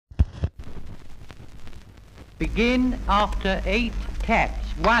Begin after 8 taps.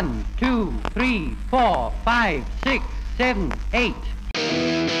 1, 2, 3, 4, 5, 6, 7, 8.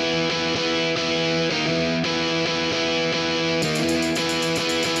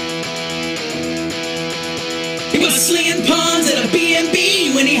 He was slinging pawns at a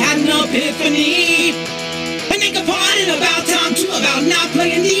B&B when he had an epiphany. And they complained about time too, about not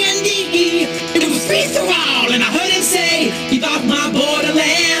playing D&D. It was free for all, and I heard him say, "Keep off my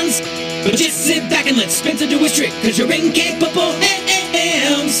borderlands. But just sit back and let Spencer do his trick, cause you're incapable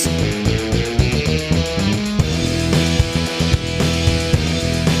hams."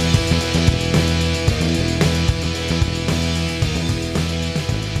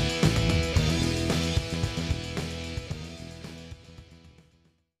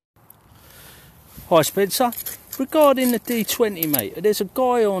 Hi Spencer, regarding the D20 mate, there's a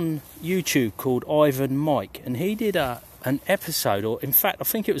guy on YouTube called Ivan Mike, and he did an episode, or in fact I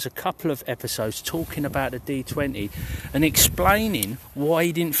think it was a couple of episodes, talking about the D20 and explaining why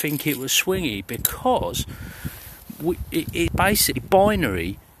he didn't think it was swingy, because it's basically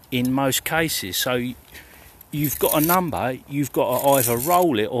binary in most cases. So you've got a number, you've got to either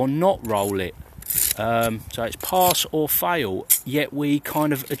roll it or not roll it, so it's pass or fail, yet we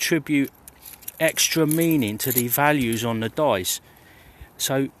kind of attribute extra meaning to the values on the dice.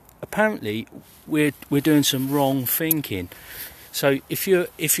 So apparently we're doing some wrong thinking. So if you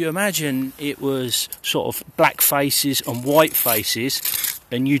imagine it was sort of black faces and white faces,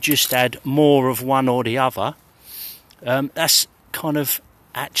 and you just add more of one or the other, that's kind of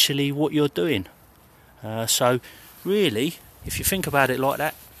actually what you're doing. So really, if you think about it like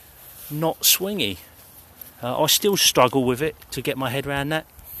that, not swingy. I still struggle with it to get my head around that.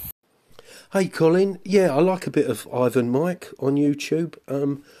 Hey Colin, yeah, I like a bit of Ivan Mike on YouTube.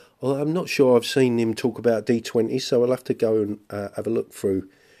 Well, I'm not sure I've seen him talk about D20, so I'll have to go and have a look through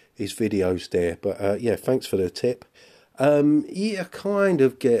his videos there. But yeah, thanks for the tip. Yeah, I kind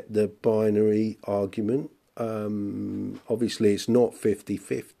of get the binary argument. Obviously, it's not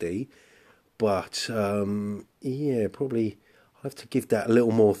 50-50, but yeah, probably I'll have to give that a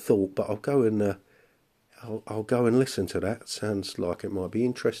little more thought. But I'll go and I'll go and listen to that. Sounds like it might be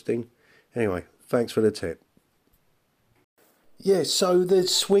interesting. Anyway, thanks for the tip. Yeah, so the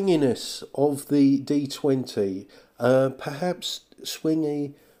swinginess of the D20. Perhaps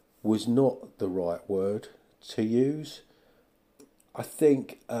swingy was not the right word to use. I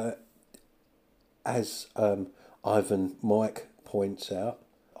think, as Ivan Mike points out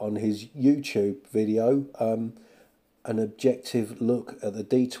on his YouTube video, an objective look at the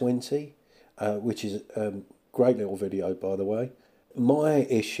D20, which is a great little video, by the way. My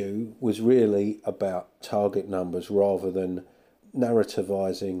issue was really about target numbers rather than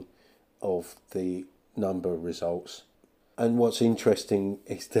narrativizing of the number results. And what's interesting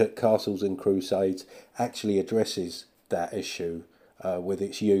is that Castles and Crusades actually addresses that issue with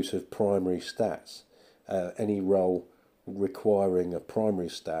its use of primary stats. Any role requiring a primary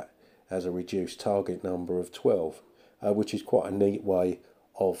stat has a reduced target number of 12, which is quite a neat way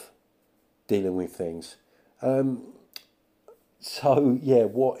of dealing with things. So, yeah,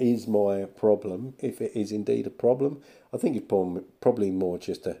 what is my problem, if it is indeed a problem? I think it's probably more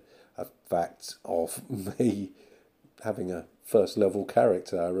just a fact of me having a first-level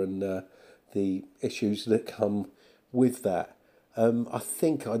character and the issues that come with that. I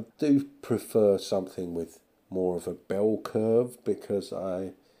think I do prefer something with more of a bell curve, because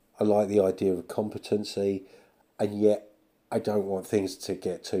I like the idea of competency, and yet I don't want things to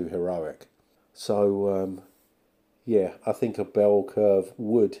get too heroic. So, yeah, I think a bell curve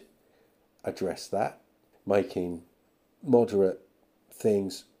would address that, making moderate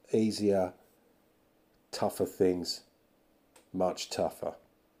things easier, tougher things much tougher.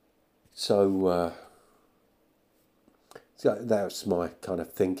 So that's my kind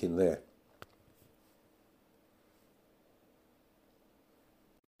of thinking there.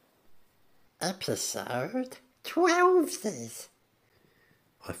 Episode 12 this.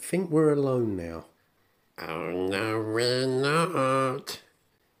 I think we're alone now. Oh no, we're not.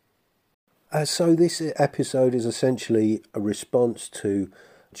 So this episode is essentially a response to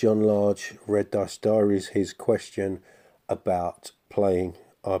John Large, Red Dice Diaries, his question about playing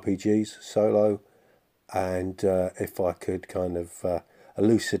RPGs solo, and if I could kind of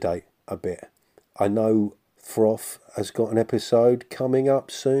elucidate a bit. I know Froth has got an episode coming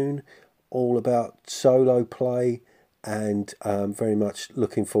up soon, all about solo play, and very much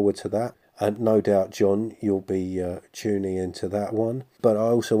looking forward to that. And no doubt, John, you'll be tuning into that one. But I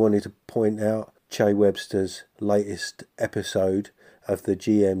also wanted to point out Che Webster's latest episode of the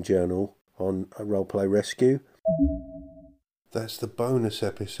GM Journal on Roleplay Rescue. That's the bonus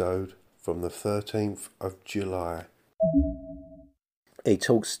episode from the 13th of July. He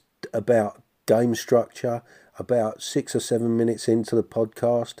talks about game structure about 6 or 7 minutes into the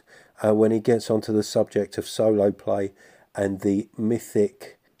podcast when he gets onto the subject of solo play and the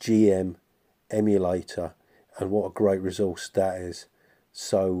Mythic GM emulator and what a great resource that is.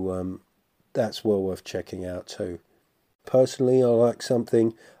 So that's well worth checking out too. Personally, I like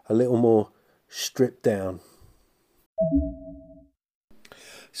something a little more stripped down.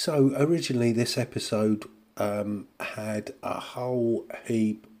 So originally this episode had a whole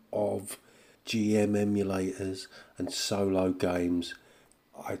heap of GM emulators and solo games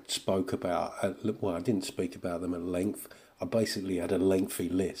I spoke about. Well, I didn't speak about them at length. I basically had a lengthy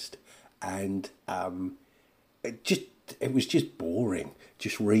list, and it was just boring,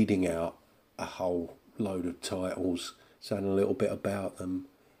 just reading out a whole load of titles, saying a little bit about them.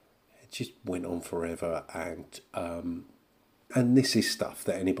 It just went on forever, and this is stuff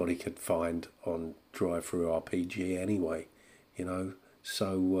that anybody could find on DriveThruRPG anyway, you know.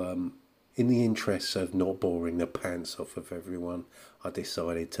 So in the interests of not boring the pants off of everyone, I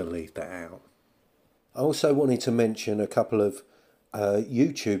decided to leave that out. I also wanted to mention a couple of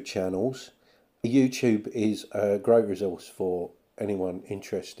YouTube channels. YouTube is a great resource for anyone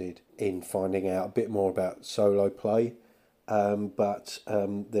interested in finding out a bit more about solo play. But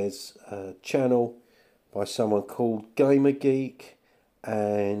there's a channel by someone called Gamer Geek,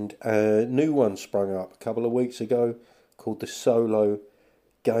 and a new one sprung up a couple of weeks ago called the Solo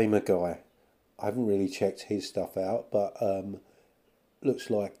Gamer Guy. I haven't really checked his stuff out, but looks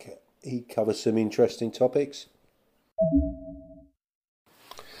like he covers some interesting topics.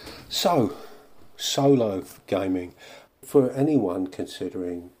 So, solo gaming. For anyone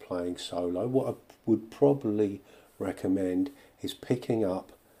considering playing solo, what I would probably recommend is picking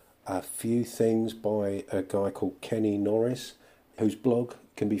up a few things by a guy called Kenny Norris, whose blog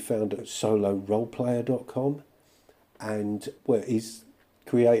can be found at soloroleplayer.com, and where he's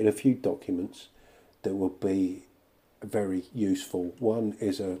created a few documents that will be very useful. One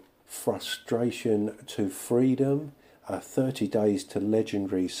is a Frustration to Freedom, 30 Days to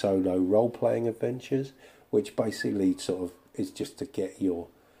Legendary Solo Role-Playing Adventures, which basically sort of is just to get your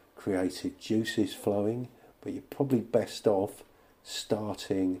creative juices flowing, but you're probably best off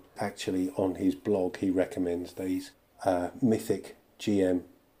starting actually on his blog. He recommends these Mythic GM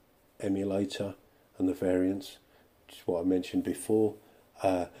emulator and the variants, which is what I mentioned before,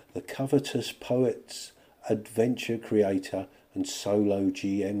 the Covetous Poets Adventure Creator and Solo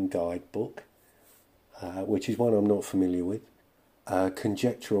GM Guidebook, which is one I'm not familiar with,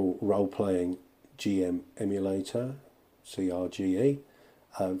 Conjectural Role-Playing GM Emulator, CRGE,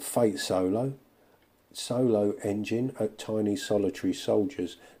 Fate Solo, Solo Engine at Tiny Solitary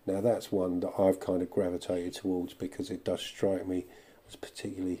Soldiers. Now that's one that I've kind of gravitated towards because it does strike me as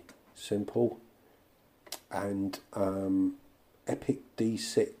particularly simple. And Epic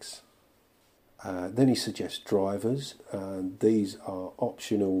D6. Then he suggests drivers. These are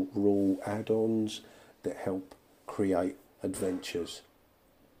optional rule add-ons that help create adventures.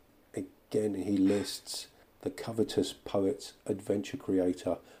 Again, he lists the Covetous Poets Adventure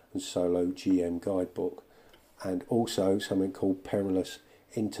Creator and Solo GM Guidebook, and also something called Perilous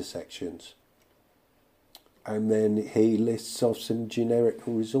Intersections. And then he lists off some generic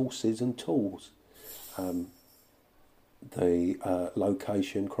resources and tools. The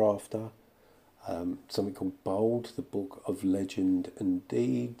Location Crafter, something called Bold, the Book of Legend and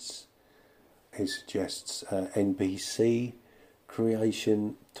Deeds. He suggests NPC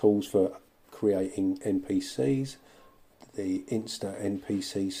creation, tools for creating NPCs, the Insta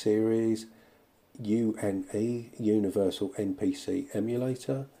NPC series, UNE, Universal NPC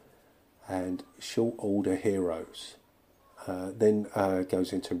Emulator, and Short Order Heroes. Then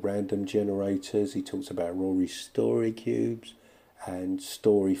goes into random generators. He talks about Rory's Story Cubes and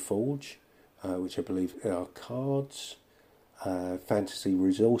Story Forge, which I believe are cards. Fantasy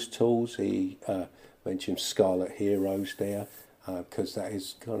resource tools. He mentions Scarlet Heroes there, because that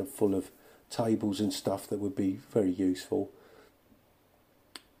is kind of full of tables and stuff that would be very useful.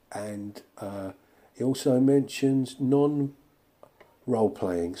 And he also mentions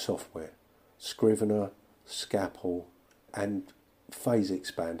non-role-playing software, Scrivener, Scapel, and Phase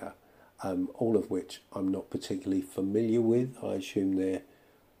Expander, all of which I'm not particularly familiar with. I assume they're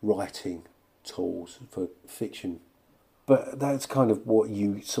writing tools for fiction. But that's kind of what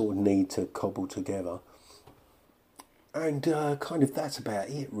you sort of need to cobble together. And kind of that's about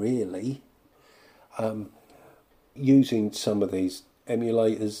it, really. Using some of these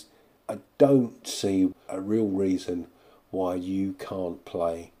emulators, I don't see a real reason why you can't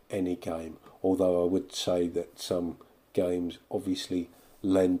play any game. Although I would say that some games obviously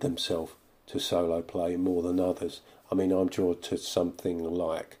lend themselves to solo play more than others. I mean, I'm drawn to something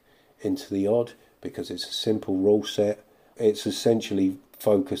like Into the Odd because it's a simple rule set. It's essentially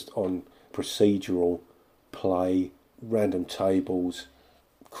focused on procedural play, random tables,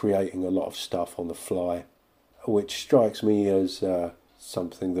 creating a lot of stuff on the fly, which strikes me as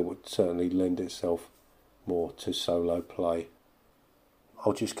something that would certainly lend itself more to solo play.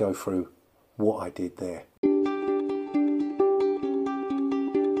 I'll just go through what I did there.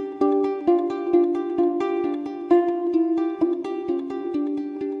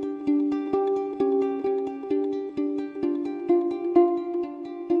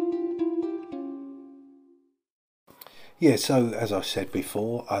 Yeah, so as I said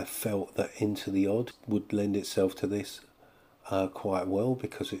before, I felt that Into the Odd would lend itself to this quite well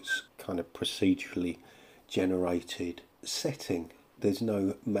because it's kind of procedurally generated setting. There's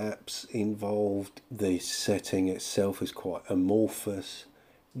no maps involved. The setting itself is quite amorphous.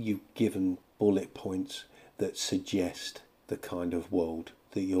 You've given bullet points that suggest the kind of world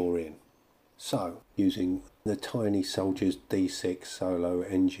that you're in. So, using the Tiny Soldiers D6 solo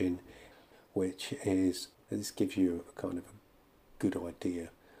engine, which is, this gives you a kind of a good idea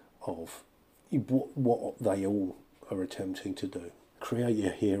of what they all are attempting to do. Create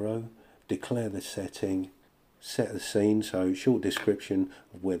your hero, declare the setting, set the scene, so short description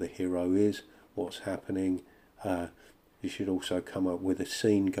of where the hero is, what's happening. You should also come up with a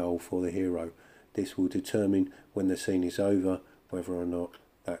scene goal for the hero. This will determine when the scene is over whether or not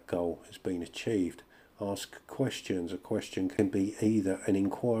that goal has been achieved. Ask questions. A question can be either an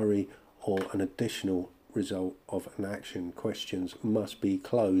inquiry or an additional result of an action. Questions must be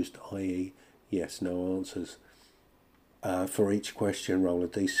closed, i.e. yes, no answers. For each question, roll a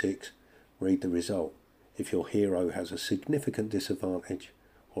d6, read the result. If your hero has a significant disadvantage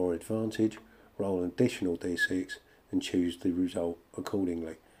or advantage, roll an additional d6 and choose the result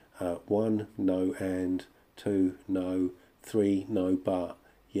accordingly. 1, no and, 2, no, 3, no but,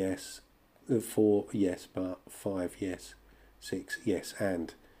 yes, 4, yes but, 5, yes, 6, yes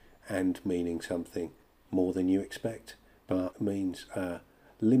and meaning something more than you expect, but means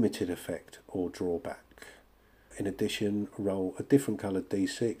limited effect or drawback. In addition, roll a different coloured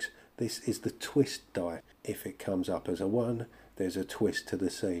d6. This is the twist die. If it comes up as a 1, there's a twist to the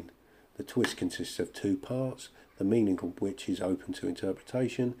scene. The twist consists of 2 parts, the meaning of which is open to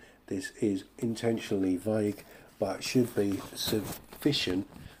interpretation. This is intentionally vague, but should be sufficient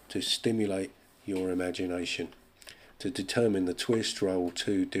to stimulate your imagination. To determine the twist, roll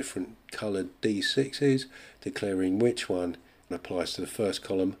 2 different coloured d6s, declaring which one applies to the first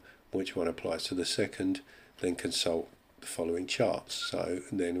column, which one applies to the second, then consult the following charts. So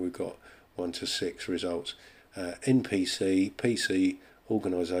then we've got 1 to 6 results. NPC, PC,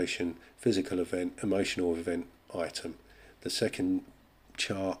 organisation, physical event, emotional event, item. The second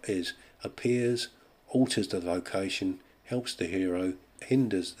chart is appears, alters the location, helps the hero,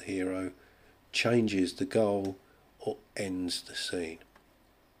 hinders the hero, changes the goal, or ends the scene.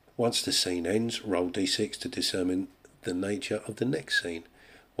 Once the scene ends, roll d6 to determine the nature of the next scene.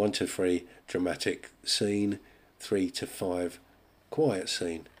 1 to 3, dramatic scene. 3 to 5, quiet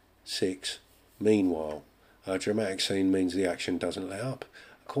scene. 6, meanwhile. A dramatic scene means the action doesn't let up.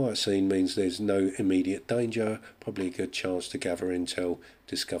 A quiet scene means there's no immediate danger, probably a good chance to gather intel,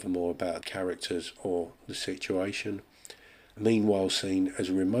 discover more about characters or the situation. A meanwhile scene as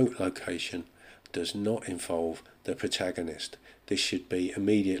a remote location does not involve the protagonist. This should be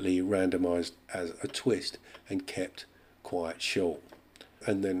immediately randomized as a twist and kept quite short.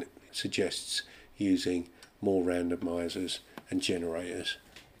 And then it suggests using more randomizers and generators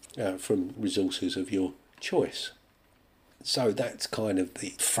from resources of your choice. So that's kind of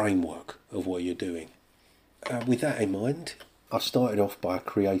the framework of what you're doing. With that in mind, I started off by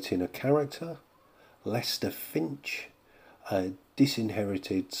creating a character, Lester Finch, a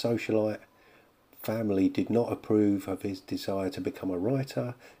disinherited socialite. Family did not approve of his desire to become a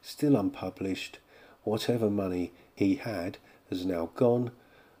writer, still unpublished. Whatever money he had has now gone,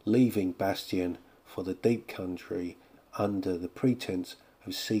 leaving Bastion for the deep country under the pretense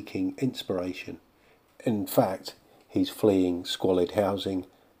of seeking inspiration. In fact, he's fleeing squalid housing,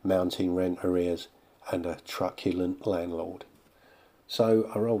 mounting rent arrears, and a truculent landlord. So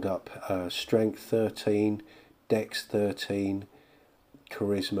I rolled up Strength 13, Dex 13,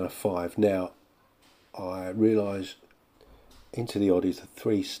 Charisma 5. Now, I realise Into the Odd is a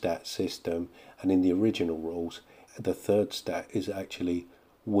 3-stat system, and in the original rules, the third stat is actually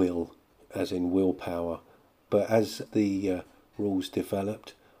will, as in willpower. But as the rules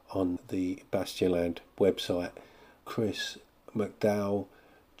developed on the Bastionland website, Chris McDowell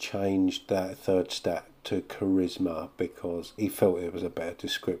changed that third stat to charisma because he felt it was a better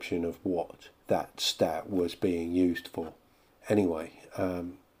description of what that stat was being used for. Anyway,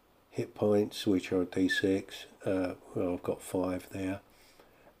 hit points, which are D6, well, I've got 5 there.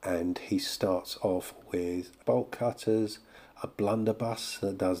 And he starts off with bolt cutters, a blunderbuss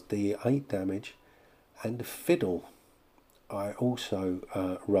that does D8 damage, and a fiddle. I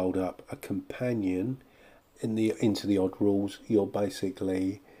also rolled up a companion. Into the odd rules, you're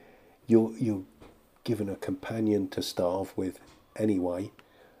given a companion to start off with anyway.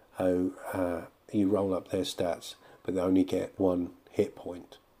 You roll up their stats, but they only get 1 hit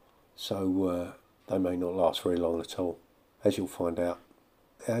point, so they may not last very long at all, as you'll find out.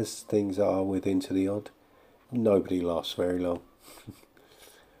 As things are with Into the Odd, nobody lasts very long.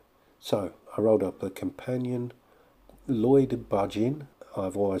 So I rolled up a companion, Lloyd Budgin,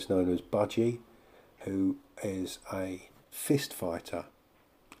 otherwise known as Budgie, who is a fist fighter.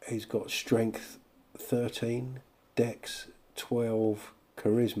 He's got strength 13, dex 12,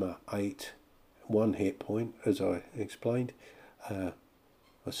 charisma 8, 1 hit point, as I explained, a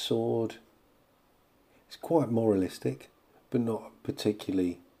sword. It's quite moralistic, but not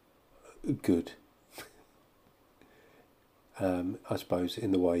particularly good. I suppose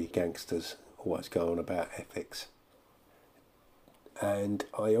in the way gangsters always go on about ethics. And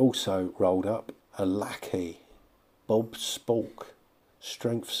I also rolled up a lackey, Bob Spalk,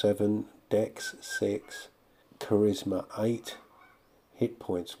 strength 7, dex 6, charisma 8, hit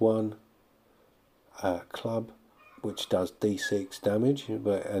points 1, club, which does D6 damage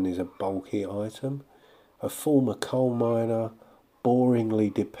and is a bulky item, a former coal miner,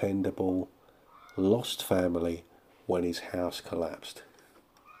 boringly dependable, lost family when his house collapsed.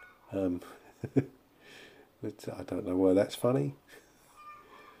 But I don't know why that's funny.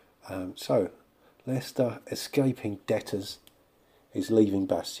 So, Lester, escaping debtors, is leaving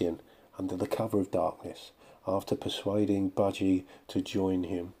Bastion under the cover of darkness after persuading Budgie to join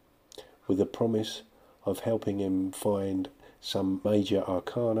him, with the promise of helping him find some major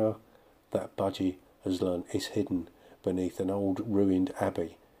arcana that Budgie has learned is hidden beneath an old ruined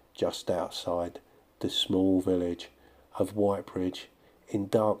abbey just outside the small village of Whitebridge in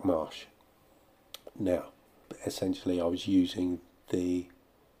Darkmarsh. Now, essentially I was using the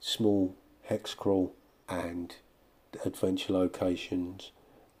small hex crawl and adventure locations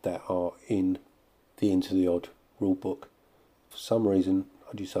that are in the Into the Odd rulebook. For some reason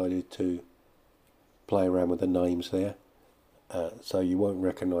I decided to play around with the names there, so you won't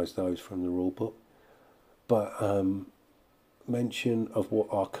recognise those from the rulebook. But mention of what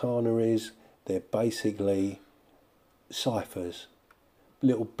arcana is, they're basically ciphers,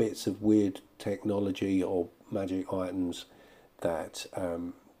 little bits of weird technology or magic items that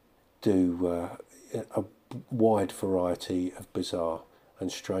do a wide variety of bizarre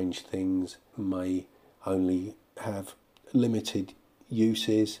and strange things, may only have limited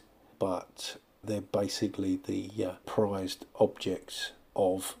uses, but they're basically the prized objects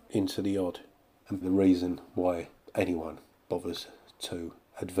of Into the Odd, and the reason why anyone bothers to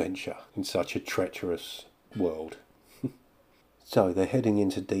adventure in such a treacherous world. So they're heading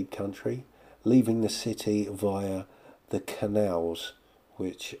into deep country, leaving the city via the canals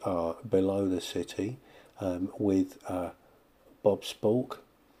which are below the city, with Bob Spalk,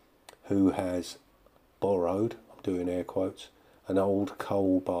 who has borrowed, I'm doing air quotes, an old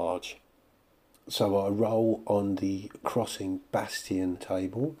coal barge. So I roll on the crossing Bastion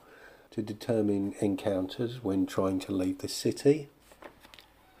table to determine encounters when trying to leave the city.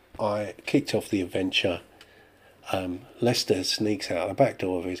 I kicked off the adventure. Lester sneaks out the back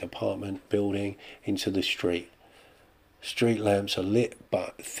door of his apartment building into the street. Street lamps are lit,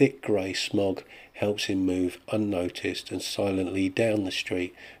 but thick grey smog helps him move unnoticed and silently down the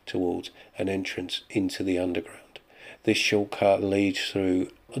street towards an entrance into the underground. This shortcut leads through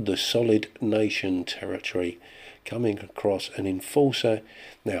the Solid Nation territory, coming across an enforcer.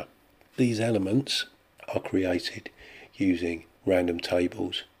 Now, these elements are created using random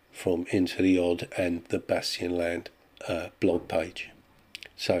tables from Into the Odd and the Bastionland blog page.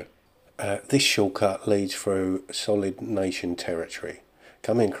 So, this shortcut leads through Solid Nation territory,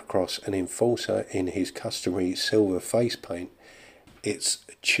 coming across an enforcer in his customary silver face paint. It's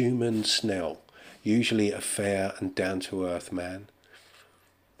Tuman Snell, usually a fair and down-to-earth man.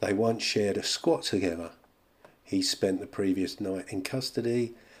 They once shared a squat together. He spent the previous night in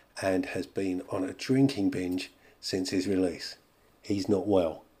custody and has been on a drinking binge since his release. He's not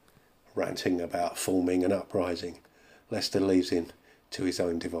well, ranting about forming an uprising. Lester leaves him to his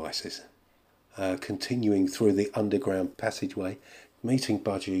own devices. Continuing through the underground passageway, meeting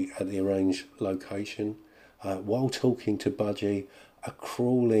Budgie at the arranged location. While talking to Budgie, a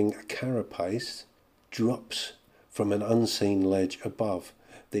crawling carapace drops from an unseen ledge above.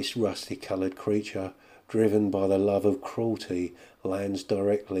 This rusty-coloured creature, driven by the love of cruelty, lands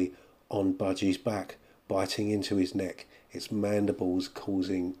directly on Budgie's back, biting into his neck, its mandibles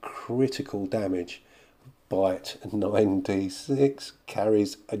causing critical damage. Bite 9d6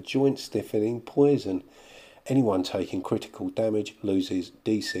 carries a joint-stiffening poison. Anyone taking critical damage loses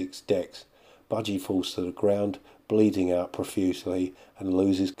d6 dex. Budgie falls to the ground, bleeding out profusely, and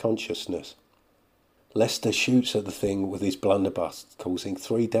loses consciousness. Lester shoots at the thing with his blunderbuss, causing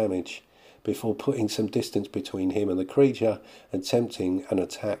 3 damage, before putting some distance between him and the creature, attempting an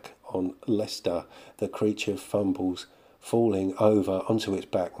attack on Lester. The creature fumbles, falling over onto its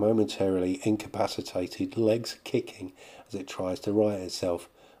back, momentarily incapacitated, legs kicking as it tries to right itself.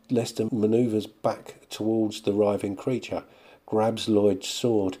 Lester manoeuvres back towards the writhing creature, grabs Lloyd's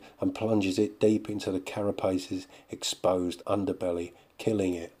sword and plunges it deep into the carapace's exposed underbelly,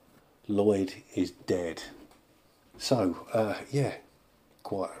 killing it. Lloyd is dead. So,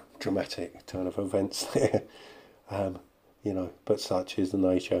 quite a dramatic turn of events there. But such is the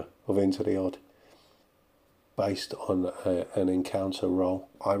nature of Into the Odd. Based on an encounter roll,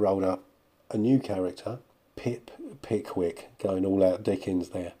 I rolled up a new character, Pip Pickwick, going all out Dickens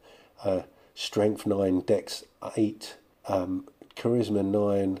there. Strength 9, Dex 8, Charisma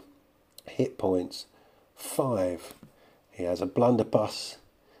 9, hit points 5. He has a blunderbuss,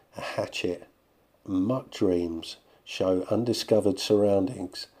 a hatchet, muck dreams, show undiscovered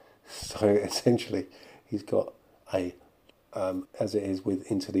surroundings. So essentially, he's got a, as it is with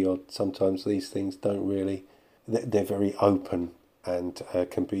Into the Odd, sometimes these things don't really, they're very open and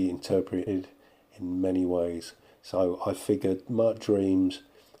can be interpreted in many ways. So I figured muck dreams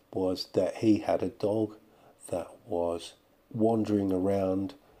was that he had a dog that was wandering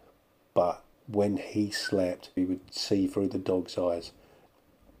around, but when he slept, he would see through the dog's eyes.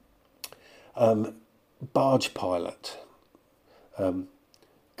 Barge pilot.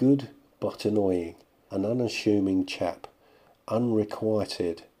 Good but annoying. An unassuming chap.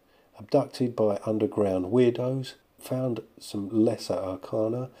 Unrequited. Abducted by underground weirdos. Found some lesser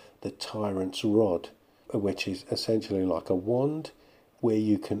arcana. The Tyrant's Rod, which is essentially like a wand where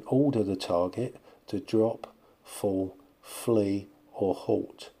you can order the target to drop, fall, flee or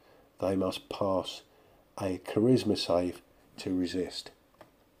halt. They must pass a charisma save to resist.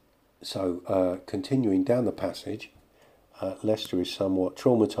 So, continuing down the passage, Lester is somewhat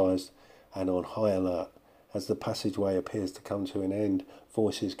traumatised and on high alert. As the passageway appears to come to an end,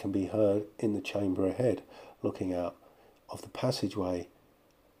 voices can be heard in the chamber ahead. Looking out of the passageway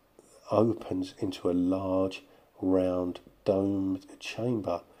opens into a large, round, domed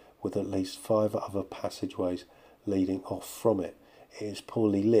chamber with at least 5 other passageways leading off from it. It is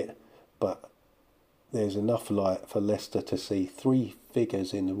poorly lit, but there's enough light for Lester to see 3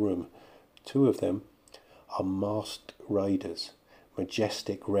 figures in the room. 2 of them are masked raiders,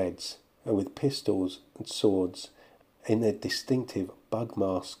 majestic reds, with pistols and swords in their distinctive bug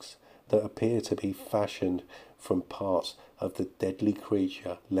masks that appear to be fashioned from parts of the deadly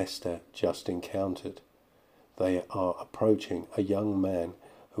creature Lester just encountered. They are approaching a young man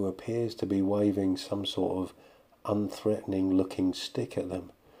who appears to be waving some sort of unthreatening looking stick at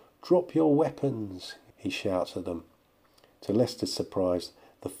them. "Drop your weapons," he shouts at them. To Lester's surprise,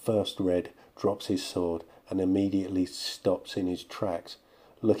 the first red drops his sword and immediately stops in his tracks,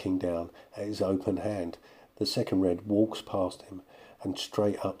 looking down at his open hand. The second red walks past him and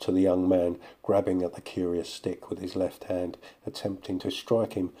straight up to the young man, grabbing at the curious stick with his left hand, attempting to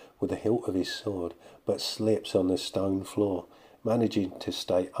strike him with the hilt of his sword, but slips on the stone floor, managing to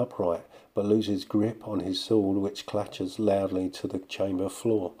stay upright, but loses grip on his sword, which clatters loudly to the chamber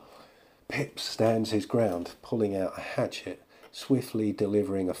floor. Pip stands his ground, pulling out a hatchet, swiftly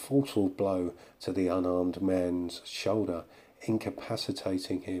delivering a forceful blow to the unarmed man's shoulder,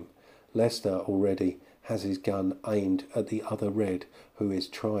 incapacitating him. Lester already has his gun aimed at the other red, who is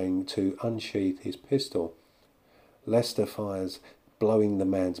trying to unsheath his pistol. Lester fires, blowing the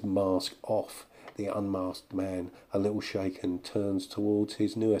man's mask off. The unmasked man, a little shaken, turns towards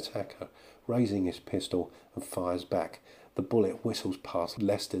his new attacker, raising his pistol and fires back. The bullet whistles past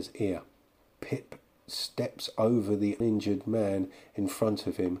Lester's ear. Pip steps over the injured man in front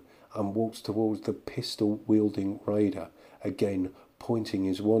of him and walks towards the pistol-wielding raider, again pointing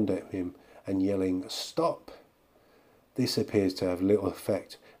his wand at him and yelling, "Stop!" This appears to have little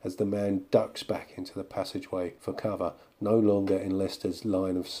effect as the man ducks back into the passageway for cover, no longer in Lester's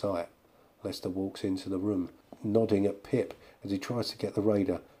line of sight. Lester walks into the room, nodding at Pip as he tries to get the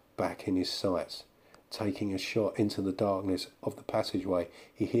raider back in his sights. Taking a shot into the darkness of the passageway,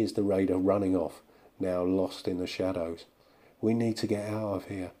 he hears the raider running off, now lost in the shadows. "We need to get out of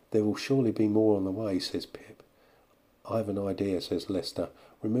here," There will surely be more on the way, says Pip. I have an idea, says Lester,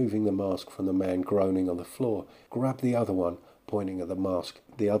 removing the mask from the man groaning on the floor. Grab the other one, pointing at the mask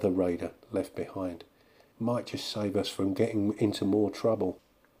the other raider left behind. Might just save us from getting into more trouble.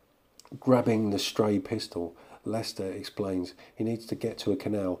 Grabbing the stray pistol, Lester explains he needs to get to a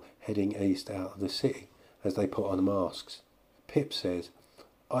canal heading east out of the city as they put on masks. Pip says,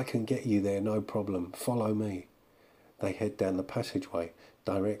 I can get you there, no problem. Follow me. They head down the passageway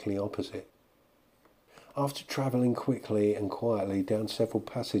directly opposite. After travelling quickly and quietly down several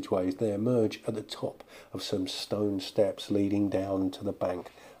passageways, they emerge at the top of some stone steps leading down to the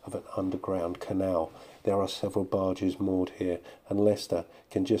bank of an underground canal. There are several barges moored here, and Lester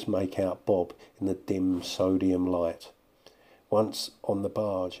can just make out Bob in the dim sodium light. Once on the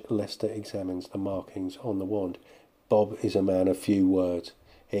barge, Lester examines the markings on the wand. Bob is a man of few words.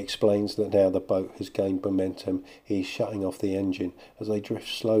 He explains that now the boat has gained momentum, he is shutting off the engine as they drift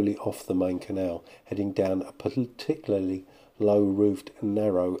slowly off the main canal, heading down a particularly low-roofed,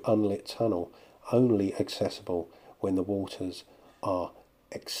 narrow, unlit tunnel, only accessible when the waters are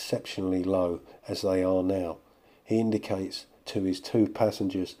exceptionally low as they are now. He indicates to his two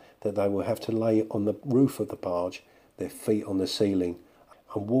passengers that they will have to lay on the roof of the barge, their feet on the ceiling,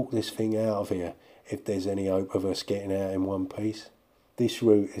 and walk this thing out of here if there's any hope of us getting out in one piece. This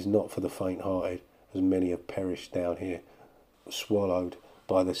route is not for the faint-hearted, as many have perished down here, swallowed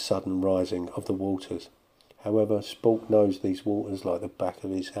by the sudden rising of the waters. However, Spork knows these waters like the back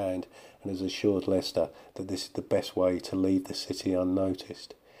of his hand and has assured Lester that this is the best way to leave the city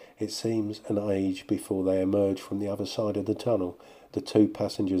unnoticed. It seems an age before they emerge from the other side of the tunnel, the two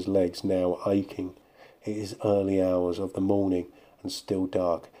passengers' legs now aching. It is early hours of the morning and still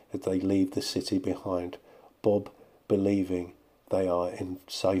dark as they leave the city behind. Bob, believing they are in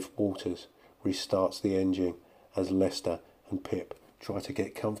safe waters, restarts the engine as Lester and Pip try to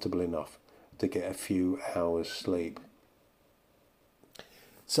get comfortable enough to get a few hours sleep.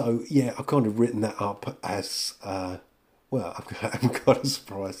 So yeah, I've kind of written that up as well. I'm kind of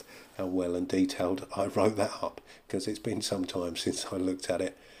surprised how well and detailed I wrote that up, because it's been some time since I looked at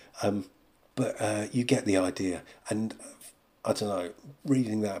it. But you get the idea, and I don't know,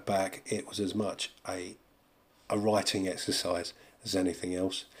 reading that back, it was as much a writing exercise as anything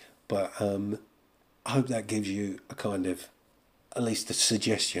else. But I hope that gives you a kind of, at least a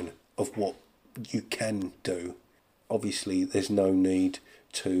suggestion of what you can do. Obviously, there's no need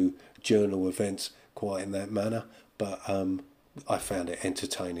to journal events quite in that manner, but I found it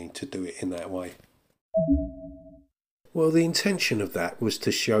entertaining to do it in that way. Well, the intention of that was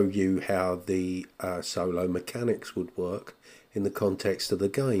to show you how the solo mechanics would work in the context of the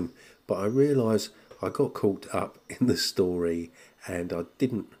game, but I realised I got caught up in the story and I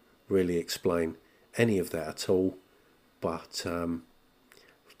didn't really explain any of that at all, but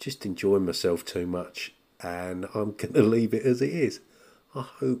just enjoying myself too much, and I'm going to leave it as it is. I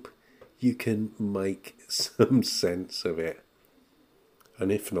hope you can make some sense of it,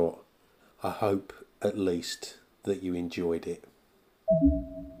 and if not, I hope at least that you enjoyed it.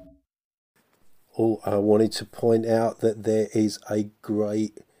 Oh, I wanted to point out that there is a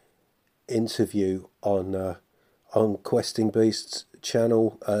great interview on Questing Beasts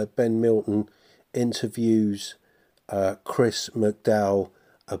channel. Ben Milton interviews Chris McDowell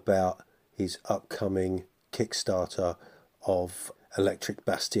about his upcoming Kickstarter of Electric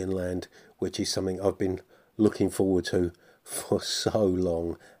Bastionland, which is something I've been looking forward to for so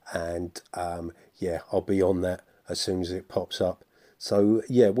long, and yeah, I'll be on that as soon as it pops up. So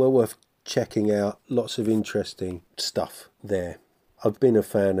yeah, well worth checking out. Lots of interesting stuff there. I've been a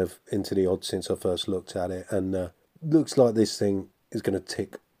fan of Into the Odd since I first looked at it, and looks like this thing is going to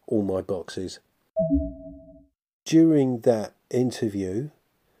tick all my boxes. During that interview,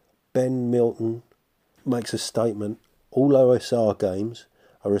 Ben Milton makes a statement: all OSR games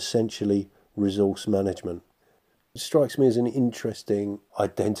are essentially resource management. It strikes me as an interesting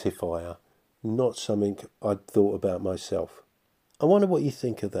identifier, not something I'd thought about myself. I wonder what you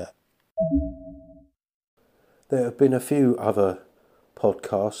think of that. There have been a few other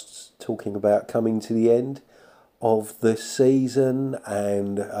podcasts talking about coming to the end of the season,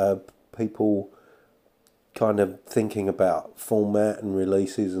 and people kind of thinking about format and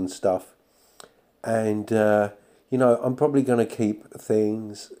releases and stuff. And, you know, I'm probably going to keep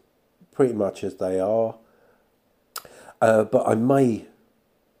things pretty much as they are. But I may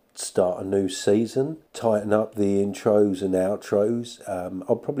start a new season, tighten up the intros and outros.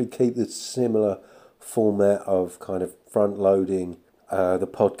 I'll probably keep the similar format of kind of front-loading the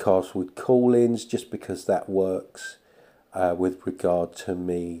podcast with call-ins, just because that works with regard to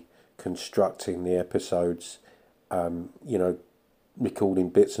me constructing the episodes, you know, recording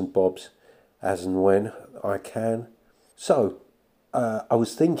bits and bobs as and when I can. So, I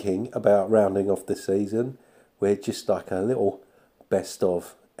was thinking about rounding off the season with just like a little best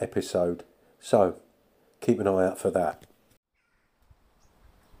of episode. So, keep an eye out for that.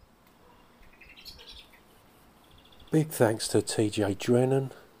 Big thanks to TJ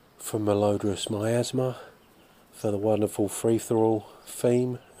Drennan from Melodious Miasma for the wonderful free-for-all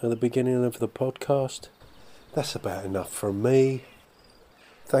theme at the beginning of the podcast. That's about enough from me.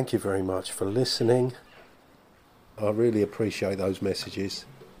 Thank you very much for listening. I really appreciate those messages.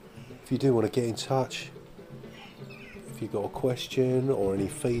 If you do want to get in touch, if you've got a question or any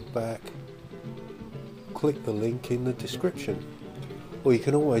feedback, click the link in the description. Or you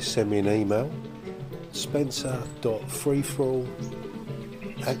can always send me an email,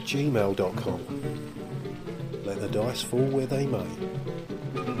 spencer.freeforall@gmail.com. Let the dice fall where they may.